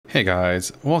Hey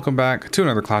guys, welcome back to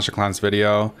another Clash of Clans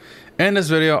video. In this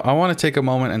video, I want to take a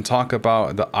moment and talk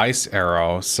about the Ice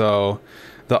Arrow. So,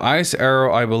 the Ice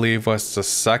Arrow, I believe, was the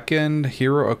second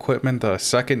hero equipment, the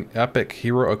second epic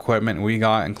hero equipment we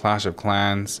got in Clash of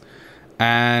Clans.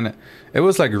 And it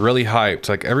was like really hyped.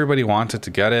 Like everybody wanted to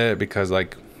get it because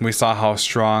like we saw how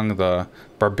strong the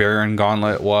Barbarian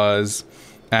Gauntlet was.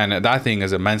 And that thing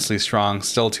is immensely strong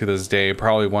still to this day.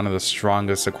 Probably one of the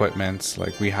strongest equipments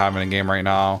like we have in a game right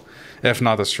now, if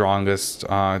not the strongest,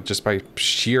 just by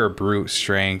sheer brute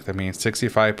strength. I mean,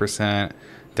 65%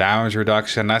 damage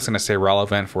reduction. That's going to stay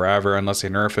relevant forever unless they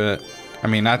nerf it. I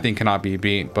mean, that thing cannot be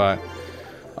beat. But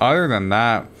other than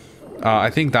that,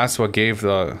 I think that's what gave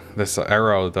this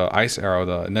arrow, the Ice Arrow,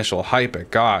 the initial hype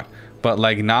it got. But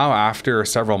like now, after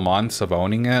several months of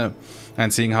owning it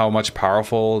and seeing how much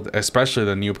powerful, especially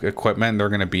the new equipment they're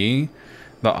gonna be,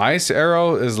 the Ice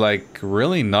Arrow is like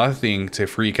really nothing to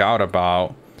freak out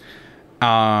about.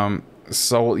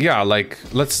 So yeah, like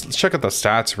let's check out the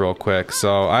stats real quick.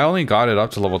 So I only got it up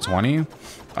to level 20.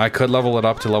 I could level it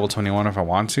up to level 21 if I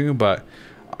want to, but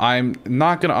I'm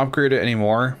not gonna upgrade it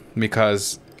anymore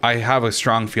because I have a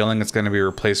strong feeling it's gonna be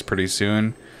replaced pretty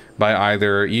soon by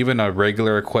either even a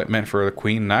regular equipment for the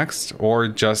queen next, or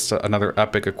just another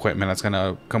epic equipment that's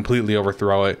gonna completely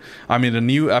overthrow it. I mean, the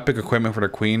new epic equipment for the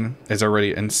queen is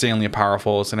already insanely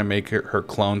powerful. It's gonna make her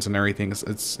clones and everything.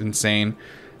 It's insane.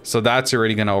 So that's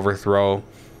already gonna overthrow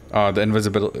the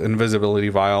invisibility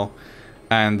vial.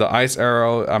 And the Ice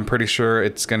Arrow, I'm pretty sure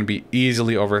it's gonna be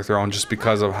easily overthrown just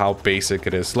because of how basic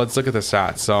it is. So let's look at the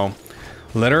stats. So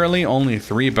literally only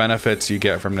 3 benefits you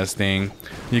get from this thing.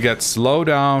 You get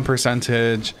slowdown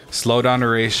percentage, slowdown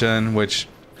duration, which,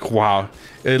 wow,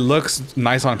 it looks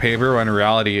nice on paper, but in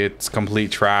reality it's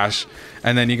complete trash.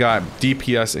 And then you got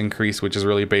DPS increase, which is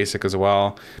really basic as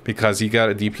well, because you got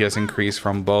a DPS increase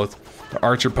from both the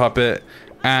Archer Puppet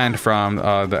and from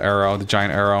the arrow, the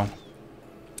giant arrow.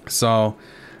 So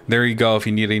there you go. If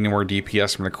you need any more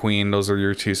DPS from the queen, those are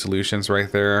your 2 solutions right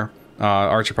there.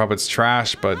 Archer Puppet's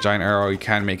trash, but Giant Arrow, you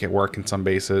can make it work in some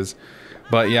bases.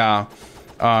 But yeah,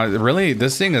 really,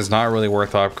 this thing is not really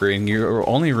worth upgrading. You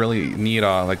only really need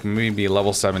like maybe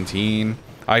level 17.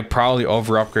 I probably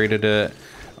over upgraded it.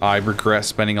 I regret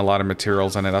spending a lot of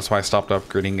materials on it. That's why I stopped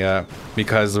upgrading it,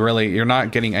 because really you're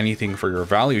not getting anything for your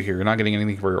value here. You're not getting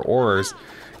anything for your ores.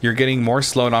 You're getting more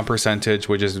slowdown percentage,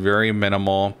 which is very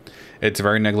minimal. It's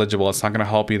very negligible. It's not going to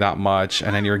help you that much.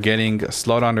 And then you're getting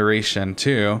slowdown duration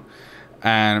too.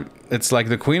 And it's like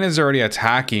the queen is already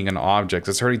attacking an object.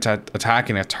 It's already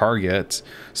attacking a target.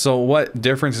 So what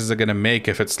difference is it going to make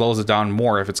if it slows it down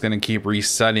more, if it's going to keep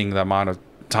resetting the amount of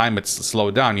time it's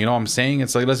slowed down? You know what I'm saying?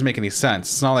 It's like, it doesn't make any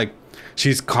sense. It's not like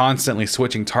she's constantly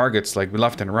switching targets like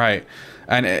left and right.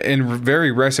 And in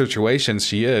very rare situations,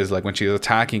 she is, like when she's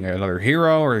attacking another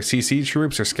hero or CC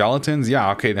troops or skeletons.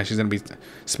 Yeah, okay, then she's going to be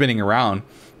spinning around.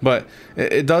 But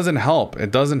it doesn't help. It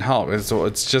doesn't help.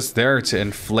 It's just there to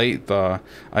inflate the,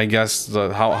 I guess,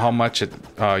 the how much it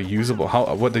usable,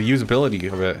 what the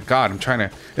usability of it. God, I'm trying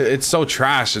to. It's so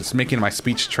trash. It's making my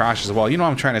speech trash as well. You know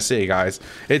what I'm trying to say, guys.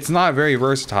 It's not very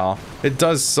versatile. It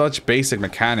does such basic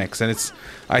mechanics, and it's.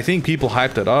 I think people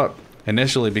hyped it up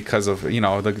initially because of, you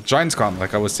know, the Giant's Gauntlet,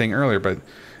 like I was saying earlier, but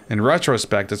in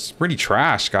retrospect, it's pretty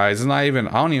trash, guys. It's not even.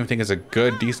 I don't even think it's a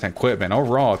good, decent equipment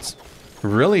overall. It's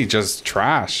really just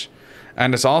trash.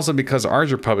 And it's also because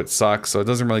Archer Puppet sucks, so it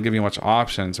doesn't really give you much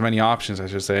options, many options I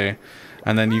should say.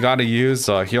 And then you got to use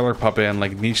a Healer Puppet in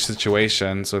like niche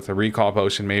situations with a recall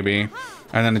potion maybe.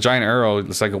 And then the Giant Arrow,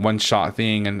 it's like a one-shot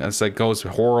thing, and it's like goes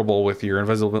horrible with your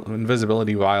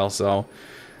invisibility vial. So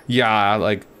yeah,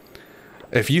 like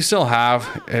if you still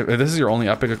have, if this is your only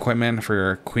epic equipment for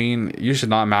your queen, you should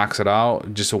not max it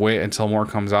out. Just wait until more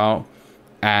comes out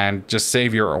and just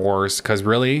save your ores, because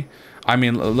really, I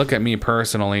mean, look at me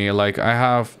personally. Like I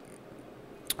have,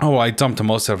 oh, I dumped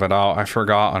most of it out. I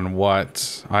forgot on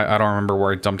what. I don't remember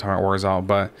where I dumped my ores out,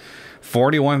 but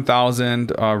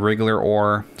 41,000 regular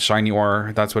ore, shiny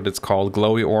ore. That's what it's called.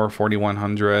 Glowy ore,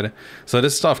 4,100. So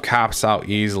this stuff caps out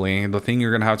easily. The thing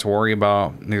you're gonna have to worry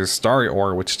about is starry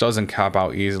ore, which doesn't cap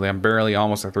out easily. I'm barely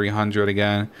almost at 300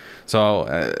 again.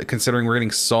 So considering we're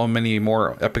getting so many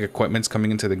more epic equipments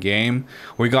coming into the game,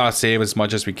 we gotta save as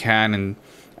much as we can,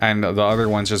 and the other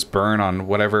ones just burn on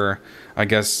whatever, I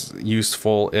guess,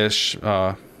 useful-ish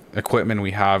equipment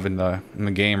we have in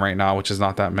the game right now, which is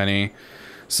not that many.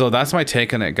 So that's my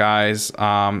take on it, guys.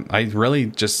 I really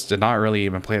just did not really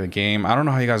even play the game. I don't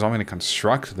know how you guys want me to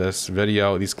construct this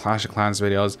video, these Clash of Clans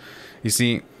videos. You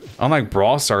see, unlike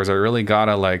Brawl Stars, I really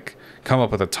gotta like come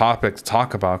up with a topic to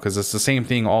talk about, because it's the same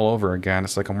thing all over again.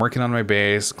 It's like I'm working on my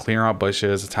base, clearing out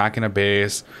bushes, attacking a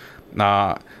base.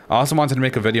 I also wanted to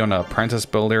make a video on the apprentice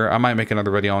builder. I might make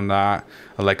another video on that,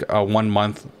 like a 1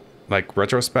 month like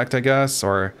retrospect, I guess,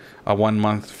 or a 1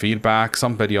 month feedback,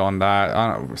 some video on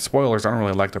that. Spoilers, I don't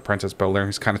really like the apprentice builder.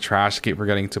 He's kind of trash. I keep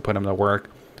forgetting to put him to work.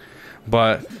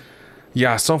 But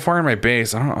yeah, so far in my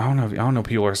base, I don't know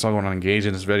people are still going to engage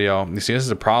in this video. You see, this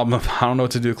is a problem. I don't know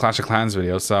what to do with Clash of Clans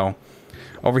video. So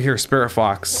over here, Spirit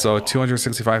Fox. So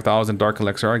 265,000 Dark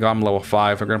Elixir. I got him level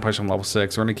 5. We're going to push him level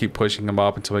 6. We're going to keep pushing him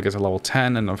up until he gets to level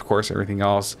 10. And of course, everything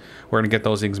else. We're going to get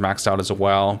those things maxed out as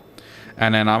well.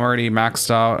 And then I'm already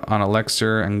maxed out on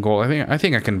Elixir and Gold. I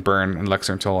think I can burn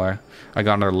Elixir until I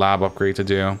got another lab upgrade to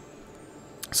do.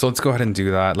 So let's go ahead and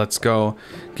do that. Let's go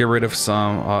get rid of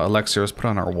some Elixirs, put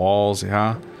on our walls,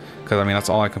 yeah? Because, I mean, that's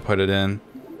all I can put it in.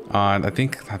 I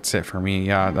think that's it for me.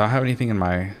 Yeah, do I have anything in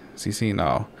my CC?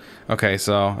 No. Okay,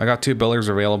 so I got 2 builders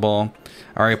available.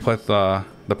 I already put the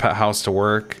pet house to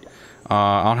work.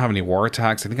 I don't have any war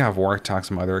attacks. I think I have war attacks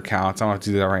on my other accounts. I don't have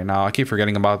to do that right now. I keep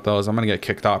forgetting about those. I'm going to get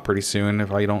kicked out pretty soon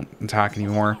if I don't attack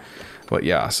anymore. But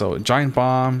yeah, so Giant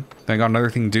Bomb. Then I got another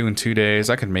thing due in 2 days.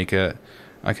 I can make it.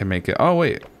 I can make it. Oh,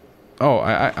 wait. Oh,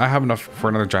 I have enough for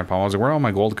another Giant Bomb. I was like, where'd all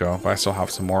my gold go? But I still have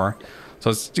some more.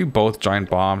 So let's do both Giant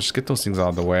Bombs. Just get those things out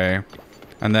of the way.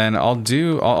 And then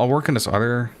I'll work on this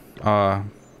other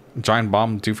Giant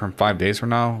Bomb due from 5 days from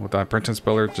now with the Apprentice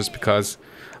Builder, just because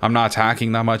I'm not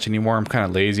attacking that much anymore. I'm kind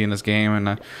of lazy in this game.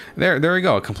 And there we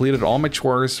go. I completed all my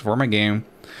chores for my game.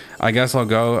 I guess I'll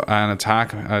go and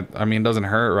attack. I mean, it doesn't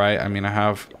hurt, right? I mean,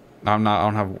 I don't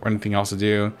have anything else to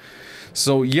do.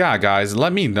 So yeah, guys,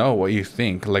 let me know what you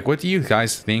think. Like, what do you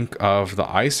guys think of the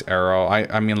ice arrow?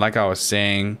 I mean, like I was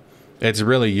saying, it's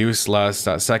really useless,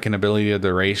 that second ability of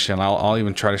duration. I'll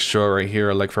even try to show it right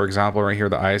here. Like, for example, right here,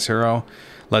 the ice arrow.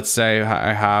 Let's say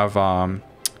I have I'm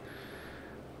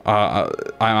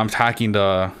attacking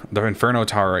the Inferno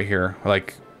Tower right here.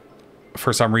 Like,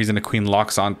 for some reason the queen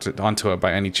locks onto it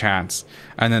by any chance,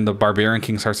 and then the Barbarian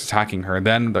King starts attacking her.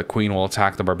 Then the queen will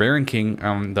attack the Barbarian King,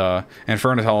 and the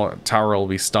Inferno Tower will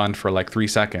be stunned for like 3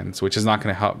 seconds, which is not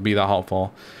going to be that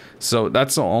helpful. So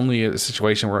that's the only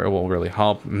situation where it will really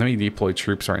help. Let me deploy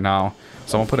troops right now.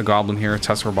 So I'm gonna put a goblin here,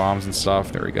 test for bombs and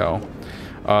stuff. There we go.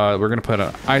 We're gonna put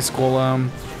an ice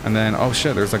golem, and then oh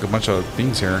shit, there's like a bunch of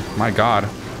things here. My god.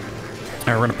 All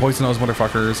right, we're gonna poison those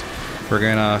motherfuckers. We're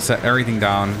gonna set everything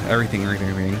down, everything.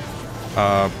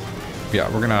 Yeah,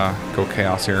 we're gonna go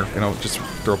chaos here. You know, just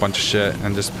throw a bunch of shit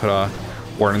and just put a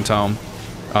Warden Tome.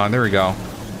 There we go.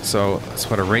 So let's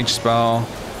put a rage spell.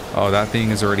 Oh, that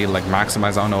thing is already like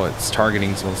maximized. I don't know what it's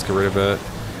targeting, so let's get rid of it.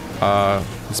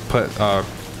 Let's put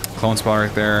clone spell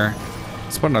right there.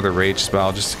 Let's put another rage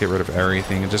spell just to get rid of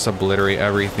everything and just obliterate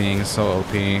everything. It's so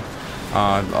OP.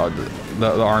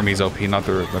 The army's OP, not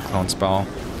the clone spell.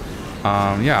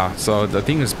 Yeah, so the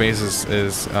thing is base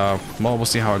is well, we'll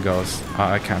see how it goes.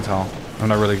 I can't tell. I'm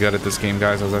not really good at this game,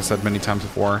 guys, as I said many times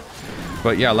before.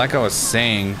 But yeah, like I was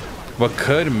saying, what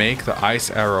could make the ice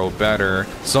arrow better,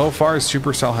 so far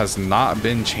Supercell has not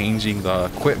been changing the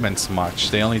equipments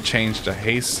much. They only changed the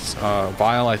haste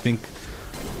vial. I think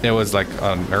it was like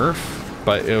a nerf,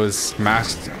 but it was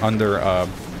masked under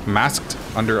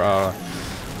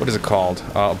what is it called,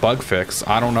 bug fix.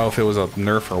 I don't know if it was a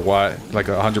nerf or what, like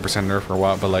 100% nerf or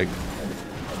what, but like,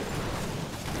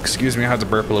 excuse me, I had to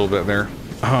burp a little bit there.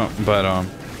 But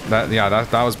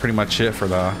that was pretty much it for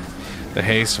the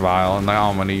haste vial, and now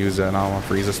I'm going to use it, and I'm going to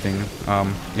freeze this thing.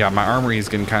 Yeah, my armory is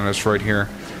getting kind of destroyed here.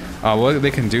 What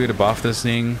they can do to buff this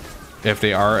thing, if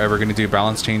they are ever going to do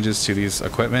balance changes to these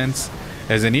equipments,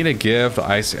 is they need to give the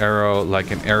ice arrow like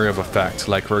an area of effect.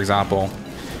 Like, for example,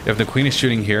 if the queen is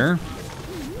shooting here,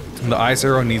 the ice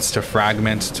arrow needs to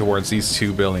fragment towards these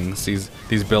 2 buildings,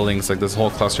 these buildings, like this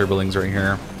whole cluster of buildings right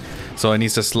here. So it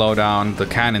needs to slow down the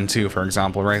cannon too, for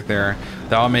example, right there.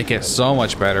 That will make it so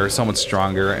much better, so much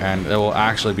stronger, and it will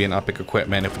actually be an epic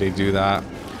equipment if they do that.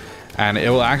 And it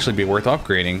will actually be worth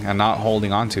upgrading and not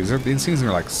holding on to. These things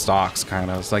are like stocks, kind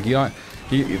of. It's like,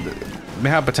 they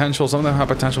have potential. Some of them have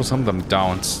potential, some of them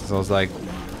don't. So it's like,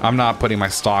 I'm not putting my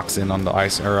stocks in on the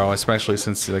ice arrow, especially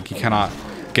since like you cannot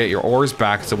get your ores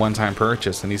back. It's a one-time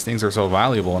purchase, and these things are so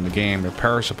valuable in the game. They're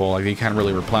perishable. Like, you can't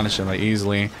really replenish them that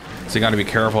easily, so you got to be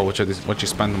careful what you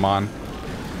spend them on.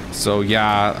 So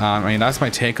yeah, I mean, that's my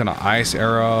take on the ice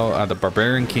arrow. The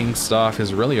Barbarian King stuff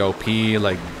is really OP.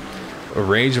 Like, a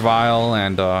rage vial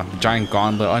and giant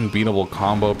gauntlet, unbeatable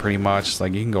combo pretty much.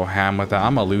 Like, you can go ham with that.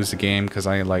 I'm gonna lose the game because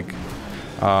I like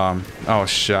oh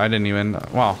shit, I didn't even,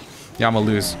 well, yeah, I'm gonna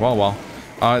lose. Well,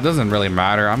 It doesn't really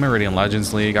matter. I'm already in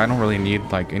Legends League. I don't really need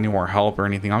like any more help or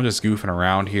anything. I'm just goofing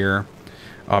around here.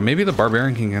 Maybe the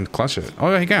Barbarian King can clutch it.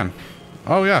 Oh yeah, he can.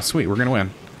 Oh yeah, sweet. We're gonna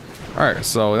win. All right,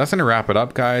 so that's gonna wrap it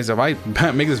up, guys. If I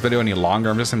make this video any longer,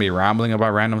 I'm just gonna be rambling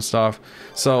about random stuff.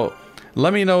 So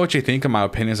let me know what you think of my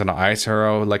opinions on the Ice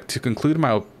Arrow. Like, to conclude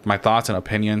my thoughts and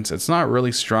opinions, it's not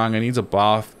really strong. It needs a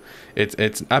buff.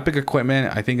 It's epic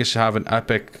equipment. I think it should have an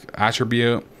epic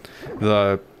attribute.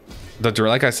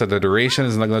 Like I said, the duration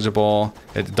is negligible.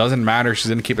 It doesn't matter. She's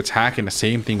gonna keep attacking the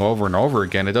same thing over and over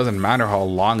again. It doesn't matter how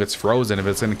long it's frozen. If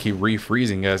it's gonna keep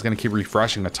refreezing it, it's gonna keep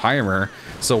refreshing the timer.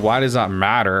 So why does that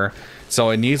matter?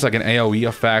 So it needs like an AoE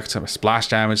effect, a splash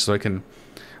damage, so it can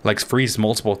like freeze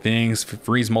multiple things,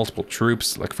 freeze multiple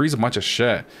troops, like freeze a bunch of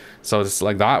shit. So it's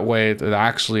like that way it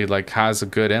actually like has a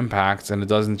good impact, and it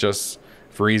doesn't just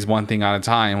freeze one thing at a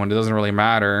time when it doesn't really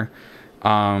matter.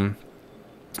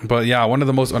 But yeah, one of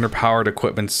the most underpowered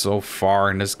equipment so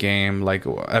far in this game, like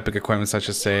epic equipment such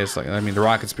as say, it's like, I mean, the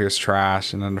Rocket Spear is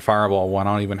trash, and then the Fireball one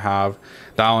I don't even have.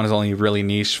 That one is only really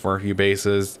niche for a few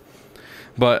bases.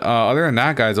 But other than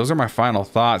that, guys, those are my final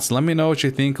thoughts. Let me know what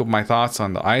you think of my thoughts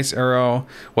on the Ice Arrow.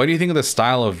 What do you think of the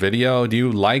style of video? Do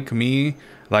you like me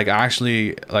like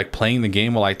actually like playing the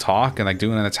game while I talk and like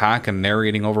doing an attack and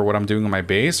narrating over what I'm doing on my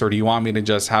base, or do you want me to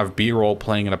just have B-roll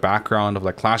playing in the background of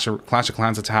like Clash of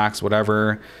Clans attacks,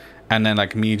 whatever, and then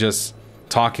like me just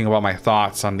talking about my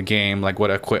thoughts on the game, like what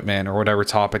equipment or whatever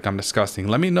topic I'm discussing?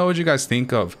 Let me know what you guys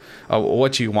think of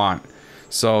what you want.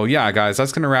 So yeah, guys,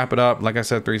 that's gonna wrap it up. Like I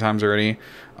said 3 times already.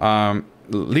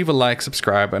 Leave a like,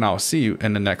 subscribe, and I'll see you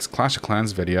in the next Clash of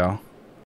Clans video.